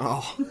 sir.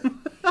 Oh.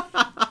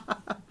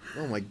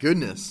 Oh my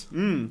goodness.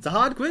 It's a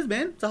hard quiz,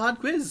 man. It's a hard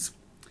quiz.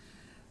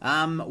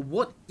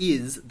 What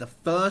is the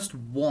first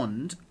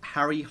wand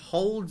Harry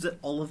holds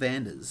at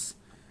Ollivander's?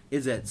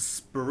 Is it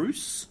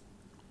spruce,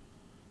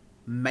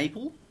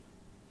 maple,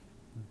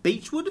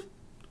 beechwood,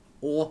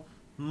 or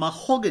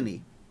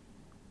mahogany?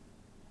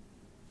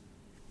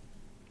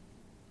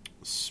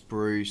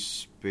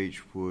 Spruce,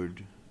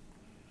 beechwood,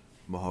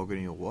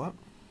 mahogany, or what?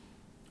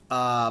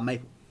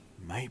 Maple.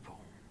 Maple.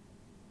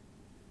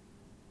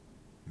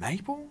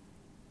 Maple?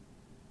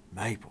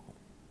 Maple.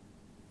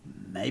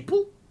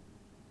 Maple?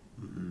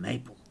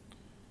 Maple.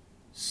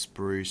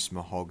 Spruce,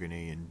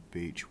 mahogany, and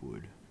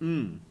beechwood.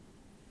 Mm.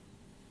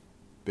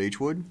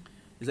 Beechwood?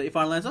 Is that your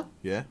final answer?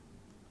 Yeah.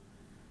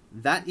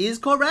 That is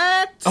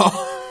correct!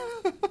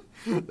 Oh!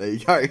 There you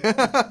go.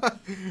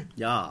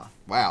 Yeah.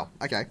 Wow,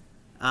 okay.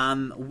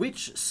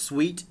 Which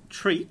sweet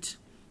treat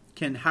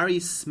can Harry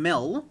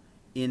smell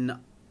in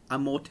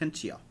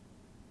Amortentia?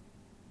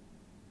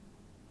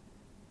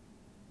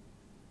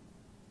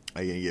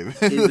 Are you going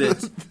to give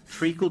Is it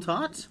treacle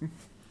tart,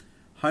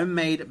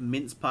 homemade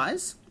mince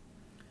pies,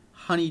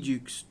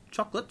 Honeydukes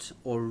chocolate,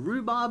 or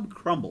rhubarb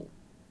crumble?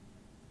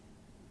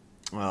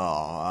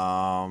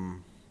 Oh,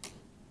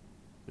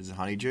 is it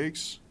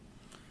Honeydukes?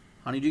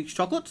 Honeydukes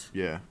chocolate?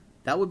 Yeah.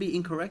 That would be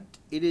incorrect.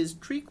 It is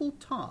treacle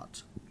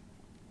tart.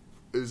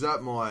 Is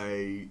that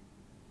my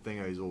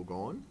thingo's all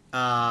gone?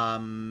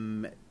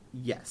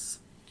 Yes.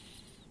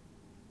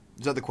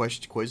 Is that the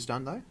quiz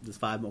done though? There's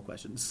 5 more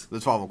questions.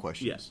 There's 5 more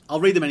questions. Yes.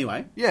 I'll read them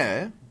anyway.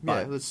 Yeah.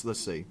 But- Let's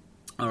see.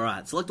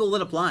 Alright, select all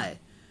that apply.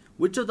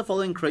 Which of the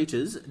following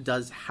creatures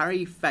does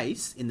Harry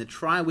face in the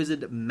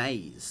Triwizard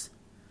Maze?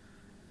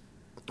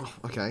 Oh,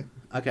 okay.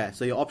 Okay,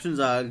 so your options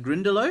are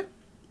Grindylow,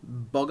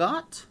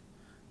 Boggart,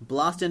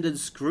 Blast-Ended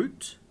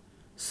Scroot,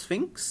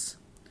 Sphinx,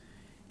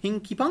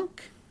 Hinky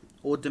Punk,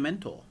 or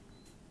Dementor?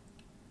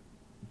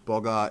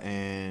 Boggart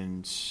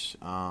and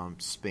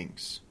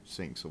Sphinx,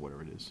 or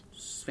whatever it is.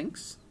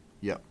 Sphinx?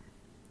 Yep.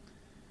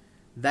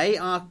 They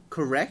are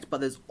correct, but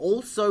there's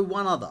also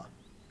one other.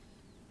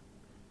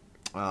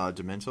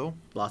 Dementor.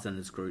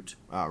 Blast-Ended Scroot.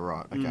 Ah,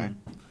 right. Okay.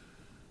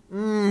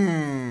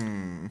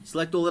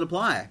 Select all that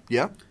apply.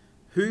 Yeah.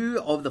 Who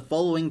of the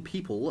following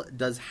people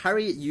does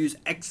Harry use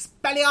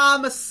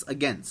Expelliarmus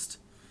against?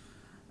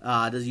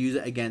 Does he use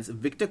it against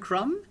Victor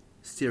Crumb,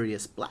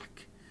 Sirius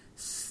Black,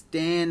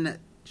 Stan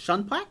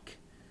Shunpike,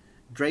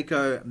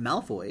 Draco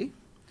Malfoy,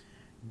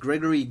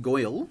 Gregory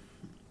Goyle,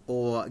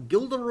 or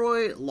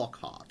Gilderoy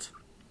Lockhart?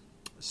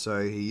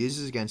 So he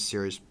uses against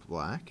Sirius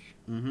Black.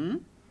 Mm-hmm.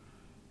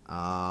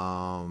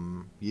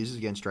 Uses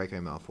against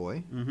Draco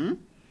Malfoy. Mm-hmm.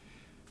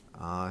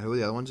 Who are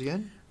the other ones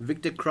again?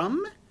 Victor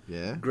Crumb,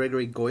 Yeah.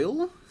 Gregory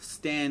Goyle,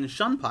 Stan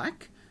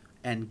Shunpike,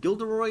 and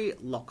Gilderoy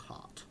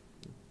Lockhart.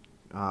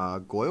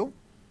 Goyle?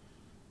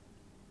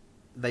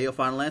 They your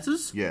final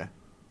answers? Yeah.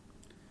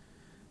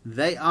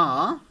 They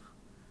are.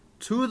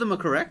 Two of them are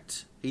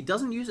correct. He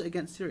doesn't use it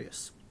against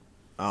Sirius.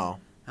 Oh.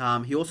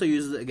 He also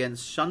uses it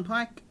against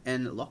Shunpike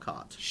and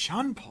Lockhart.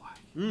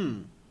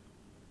 Shunpike?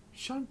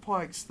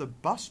 Shunpike's the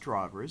bus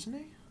driver, isn't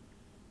he?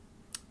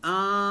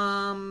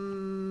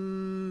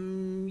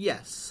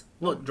 Yes.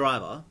 Not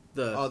driver.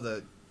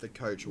 The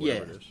coach or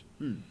whatever it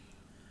is.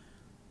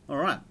 All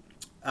right.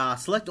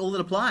 Select all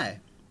that apply.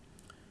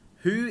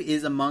 Who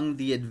is among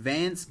the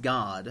advance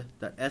guard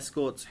that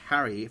escorts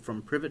Harry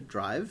from Privet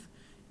Drive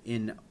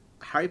in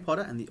Harry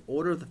Potter and the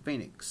Order of the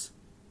Phoenix?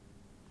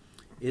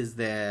 Is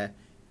there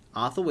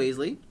Arthur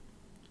Weasley,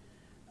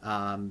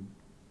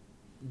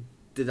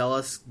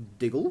 Daedalus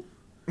Diggle,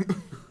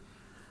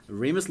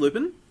 Remus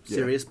Lupin,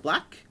 Sirius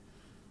Black,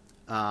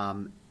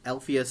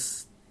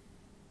 Alpheus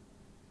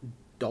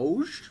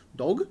Doggy,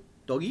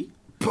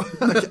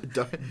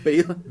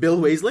 Bill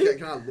Weasley.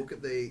 Can I look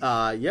at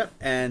the... Yep,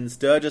 and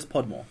Sturgis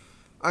Podmore.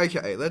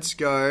 Okay, let's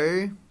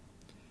go.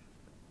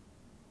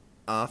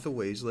 Arthur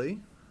Weasley,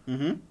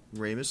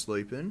 Remus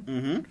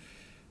Lupin,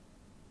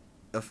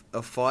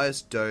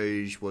 Aphias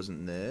Doge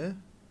wasn't there,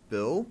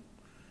 Bill,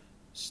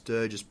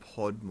 Sturgis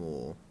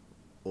Podmore,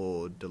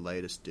 or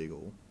Daedalus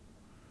Diggle.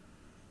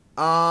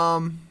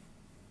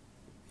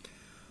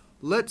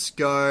 Let's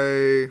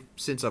go,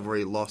 since I've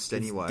already lost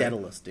anyway.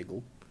 Daedalus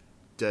Diggle.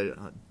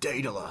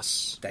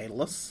 Daedalus.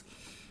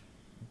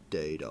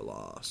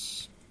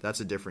 Daedalus. That's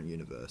a different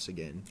universe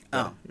again.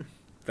 Oh,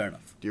 fair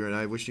enough. Do you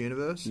know which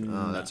universe?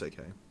 No. Oh, that's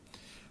okay.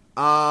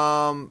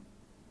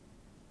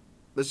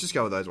 Let's just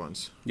go with those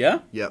ones. Yeah?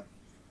 Yep.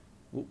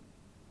 Ooh.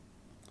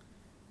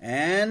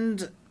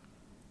 And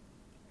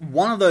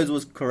one of those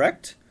was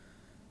correct.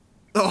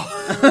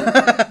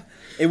 Oh.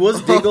 It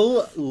was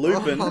Diggle,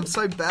 Lupin, I'm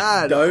so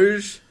bad.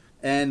 Doge,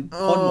 and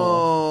Podmore.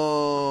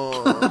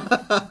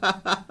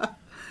 Oh.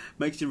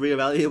 Makes you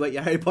reevaluate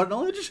your Harry Potter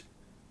knowledge?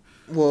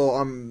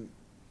 Well, You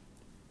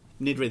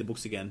need to read the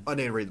books again. I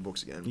need to read the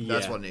books again. Yeah.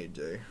 That's what I need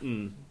to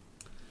do.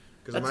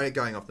 Because I'm only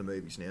going off the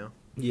movies now.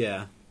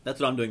 Yeah, that's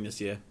what I'm doing this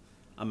year.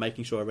 I'm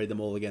making sure I read them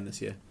all again this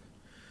year.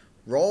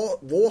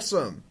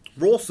 Rawsome.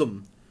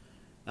 Rawsome.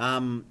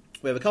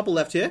 We have a couple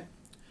left here.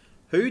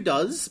 Who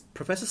does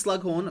Professor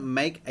Slughorn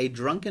make a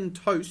drunken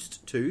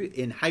toast to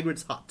in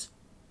Hagrid's hut?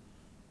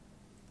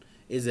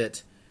 Is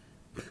it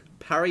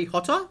Parry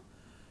Hotter,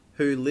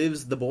 who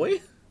lives the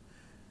boy?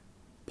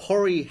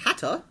 Porry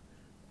Hatter,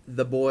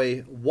 the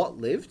boy what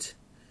lived?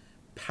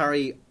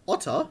 Parry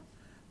Otter,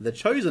 the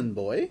chosen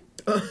boy?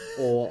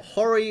 Or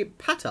Horry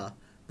Patter,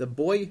 the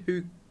boy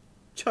who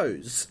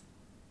chose?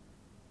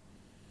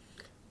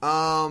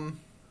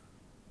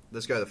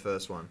 Let's go the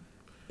first one.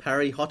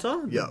 Parry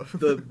Hotter? Yeah.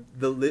 Who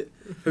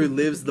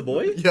lives the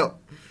boy? Yep.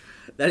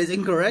 That is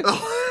incorrect.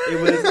 It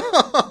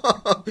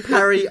was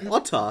Parry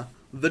Otter,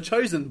 the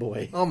chosen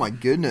boy. Oh my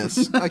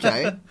goodness.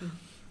 Okay.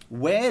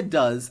 Where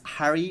does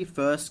Harry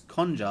first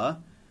conjure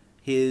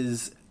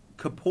his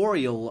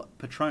corporeal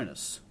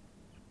Patronus?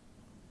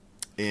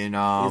 In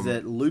Is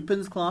it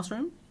Lupin's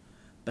classroom,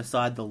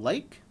 beside the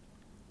lake,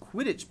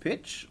 Quidditch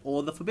pitch,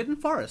 or the Forbidden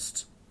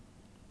Forest?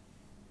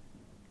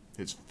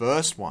 his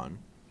first one.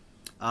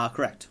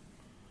 Correct.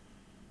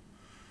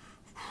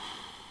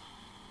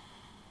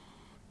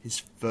 His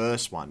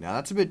first one. Now,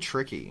 that's a bit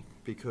tricky,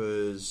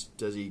 because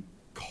does he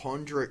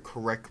conjure it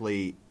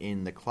correctly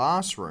in the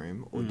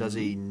classroom, or does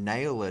he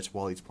nail it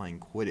while he's playing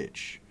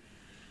Quidditch?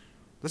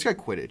 Let's go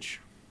Quidditch.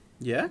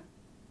 Yeah?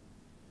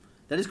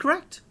 That is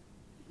correct.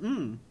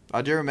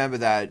 I do remember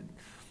that,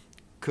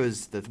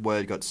 because the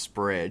word got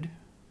spread,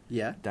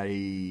 Yeah. that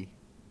he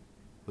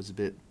was a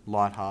bit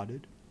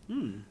lighthearted.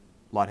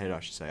 Lightheaded, I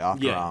should say,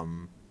 after Yeah.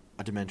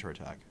 a Dementor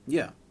attack.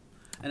 Yeah.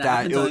 And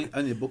That- that happens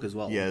only the book as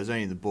well. Yeah, there's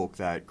only in the book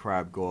that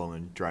Crabbe, Goyle,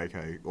 and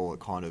Draco all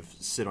kind of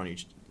sit on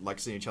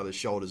sit on each other's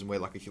shoulders and wear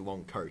like a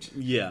long coat.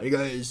 Yeah. And he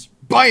goes,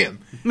 BAM!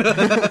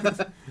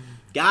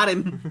 Got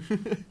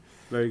him.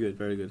 Very good,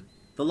 very good.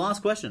 The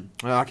last question.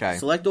 Okay.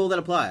 Select all that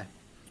apply.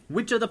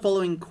 Which of the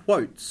following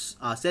quotes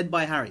are said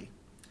by Harry?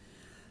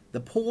 The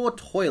poor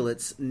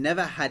toilets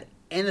never had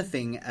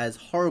anything as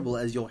horrible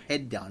as your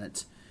head down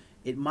it.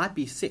 It might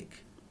be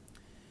sick.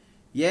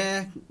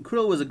 Yeah,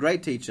 Krill was a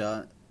great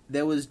teacher.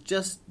 There was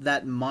just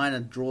that minor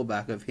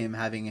drawback of him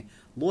having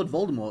Lord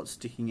Voldemort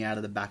sticking out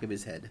of the back of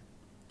his head.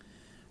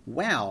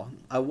 Wow,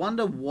 I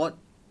wonder what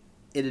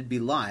it'd be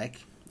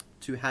like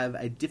to have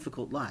a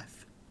difficult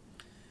life.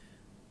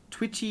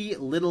 twitchy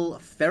little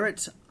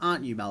ferret,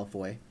 aren't you,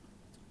 Malfoy?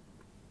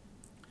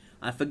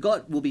 I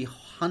forgot we'll be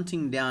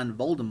hunting down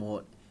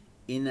Voldemort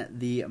in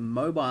the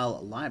mobile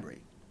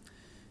library.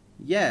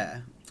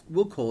 Yeah,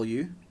 we'll call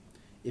you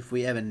if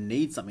we ever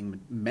need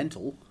something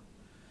mental.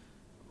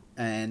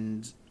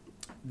 And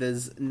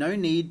there's no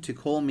need to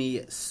call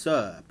me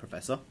Sir,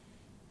 Professor.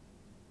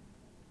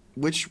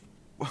 Which...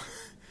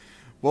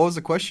 What was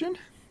the question?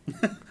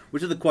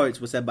 Which of the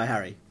quotes were said by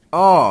Harry?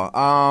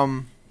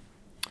 Oh,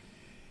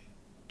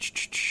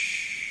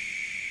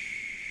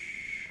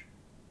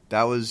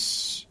 That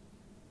was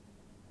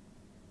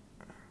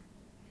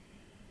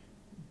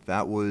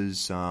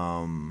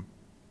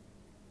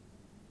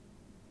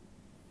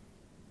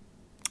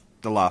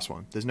the last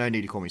one. There's no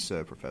need to call me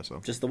Sir, Professor.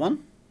 Just the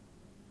one?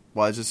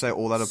 Why does it say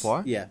all that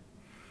apply? Yeah.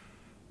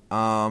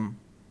 Yeah,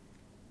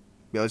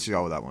 let's just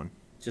go with that one.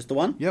 Just the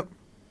one? Yep.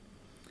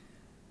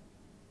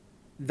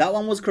 That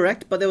one was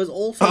correct, but there was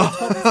also a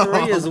top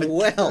 3 as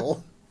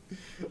well.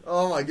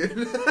 Oh my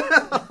goodness.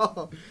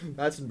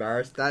 That's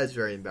embarrassing. That is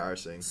very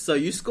embarrassing. So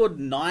you scored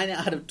 9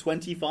 out of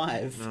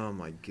 25. Oh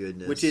my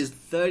goodness. Which is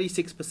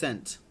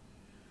 36%.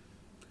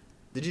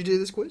 Did you do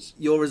this quiz?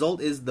 Your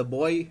result is The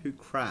Boy Who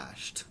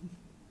Crashed.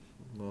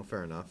 Well,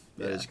 fair enough.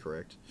 That is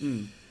correct.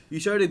 You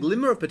showed a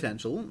glimmer of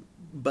potential,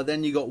 but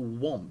then you got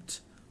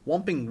whomped.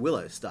 Whomping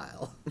Willow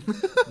style.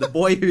 The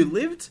boy who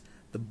lived,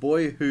 the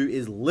boy who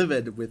is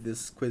livid with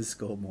this quiz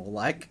score, more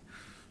like.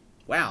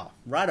 Wow,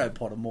 righto,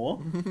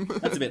 Pottermore.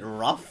 That's a bit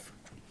rough.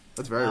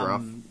 That's very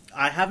rough.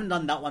 I haven't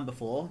done that one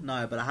before,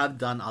 no, but I have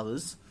done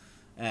others.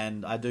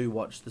 And I do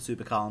watch the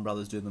Super Carlin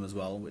brothers do them as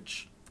well,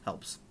 which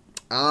helps.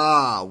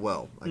 Ah,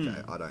 well,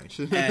 okay, I don't.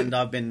 And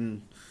I've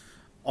been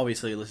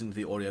obviously listening to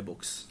the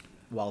audiobooks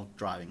while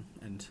driving,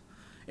 and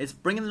it's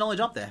bringing the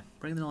knowledge up there.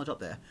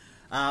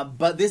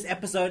 But this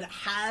episode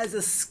has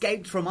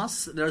escaped from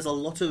us. There's a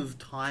lot of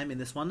time in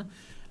this one.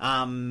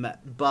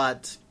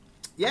 But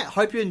yeah,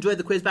 hope you enjoyed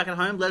the quiz back at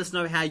home. Let us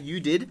know how you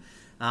did.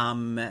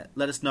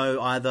 Let us know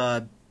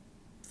either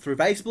through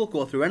Facebook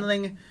or through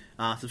anything.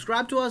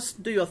 Subscribe to us.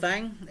 Do your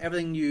thing.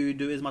 Everything you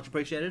do is much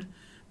appreciated.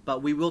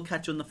 But we will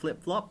catch you on the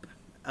flip-flop.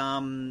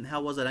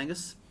 How was it,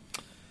 Angus?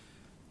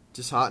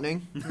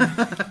 Disheartening.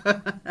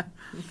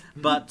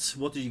 But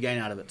what did you gain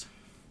out of it?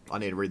 I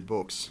need to read the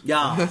books.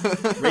 Yeah,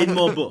 read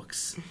more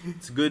books.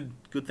 It's a good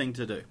thing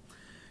to do.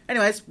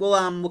 Anyways,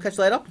 we'll catch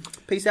you later.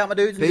 Peace out, my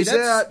dudes. Peace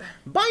out.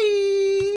 Bye.